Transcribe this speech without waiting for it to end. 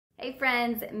Hey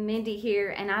friends, Mindy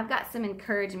here, and I've got some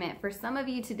encouragement for some of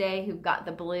you today who've got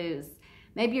the blues.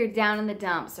 Maybe you're down in the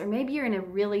dumps, or maybe you're in a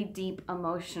really deep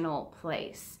emotional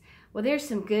place. Well, there's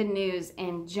some good news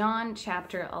in John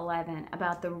chapter 11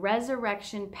 about the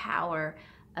resurrection power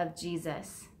of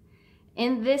Jesus.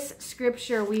 In this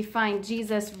scripture, we find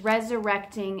Jesus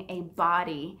resurrecting a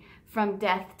body from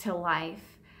death to life.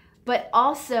 But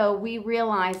also we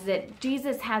realize that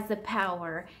Jesus has the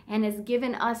power and has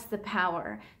given us the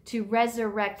power to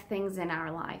resurrect things in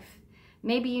our life.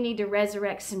 Maybe you need to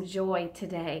resurrect some joy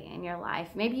today in your life.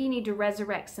 Maybe you need to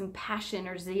resurrect some passion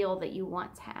or zeal that you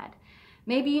once had.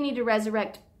 Maybe you need to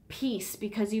resurrect peace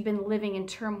because you've been living in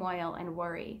turmoil and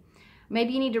worry.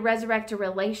 Maybe you need to resurrect a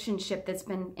relationship that's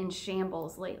been in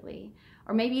shambles lately.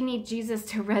 Or maybe you need Jesus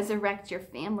to resurrect your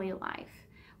family life.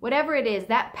 Whatever it is,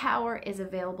 that power is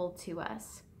available to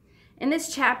us. In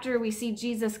this chapter, we see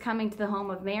Jesus coming to the home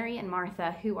of Mary and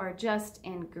Martha, who are just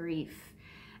in grief.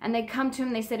 And they come to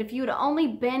him, they said, if you had only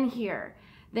been here,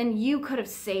 then you could have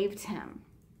saved him.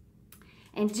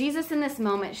 And Jesus in this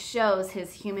moment shows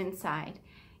his human side.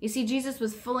 You see, Jesus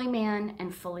was fully man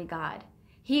and fully God.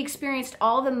 He experienced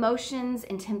all the emotions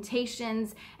and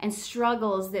temptations and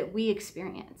struggles that we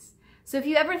experience. So if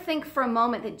you ever think for a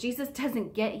moment that Jesus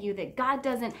doesn't get you, that God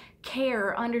doesn't care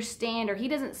or understand, or he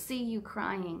doesn't see you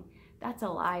crying, that's a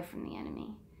lie from the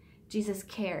enemy. Jesus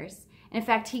cares. And in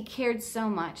fact, he cared so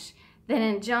much that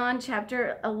in John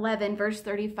chapter 11, verse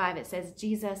 35, it says,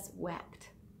 Jesus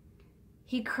wept.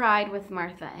 He cried with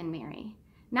Martha and Mary.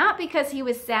 Not because he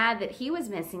was sad that he was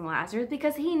missing Lazarus,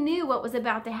 because he knew what was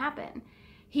about to happen.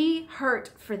 He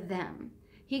hurt for them.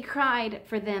 He cried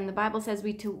for them. The Bible says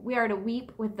we are to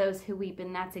weep with those who weep,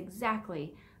 and that's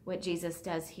exactly what Jesus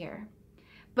does here.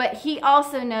 But he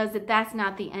also knows that that's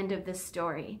not the end of the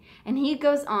story, and he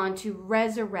goes on to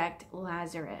resurrect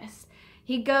Lazarus.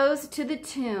 He goes to the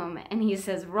tomb, and he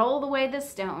says, roll away the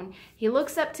stone. He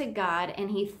looks up to God,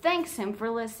 and he thanks him for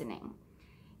listening.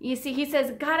 You see, he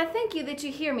says, God, I thank you that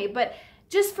you hear me, but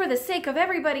just for the sake of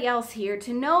everybody else here,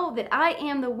 to know that I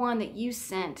am the one that you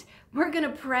sent, we're going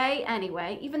to pray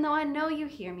anyway, even though I know you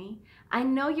hear me. I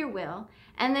know your will.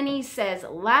 And then he says,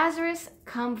 Lazarus,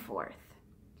 come forth.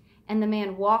 And the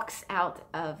man walks out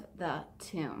of the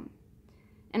tomb.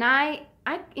 And I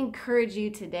encourage you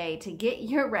today to get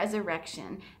your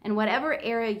resurrection in whatever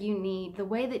area you need the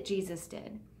way that Jesus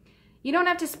did. You don't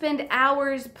have to spend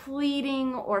hours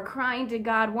pleading or crying to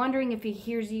God, wondering if he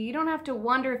hears you. You don't have to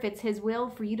wonder if it's his will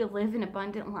for you to live an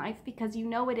abundant life, because you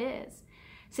know it is.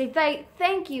 Say,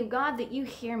 thank you, God, that you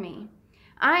hear me.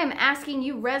 I am asking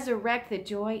you resurrect the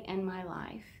joy in my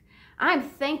life. I'm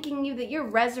thanking you that you're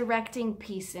resurrecting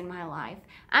peace in my life.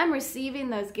 I'm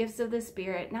receiving those gifts of the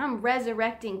Spirit, and I'm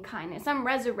resurrecting kindness. I'm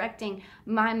resurrecting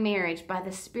my marriage by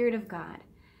the Spirit of God.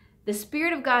 The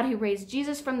Spirit of God who raised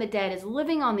Jesus from the dead is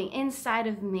living on the inside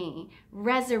of me,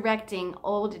 resurrecting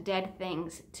old dead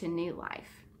things to new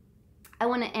life. I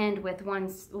want to end with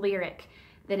one lyric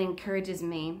that encourages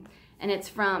me, and it's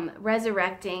from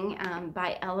Resurrecting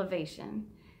by Elevation.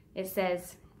 It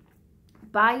says,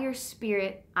 by your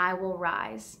Spirit I will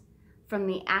rise from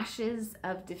the ashes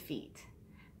of defeat.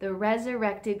 The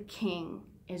resurrected King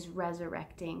is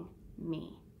resurrecting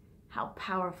me. How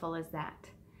powerful is that?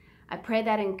 I pray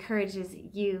that encourages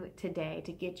you today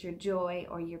to get your joy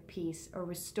or your peace or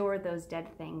restore those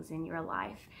dead things in your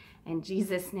life. In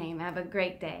Jesus' name, have a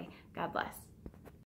great day. God bless.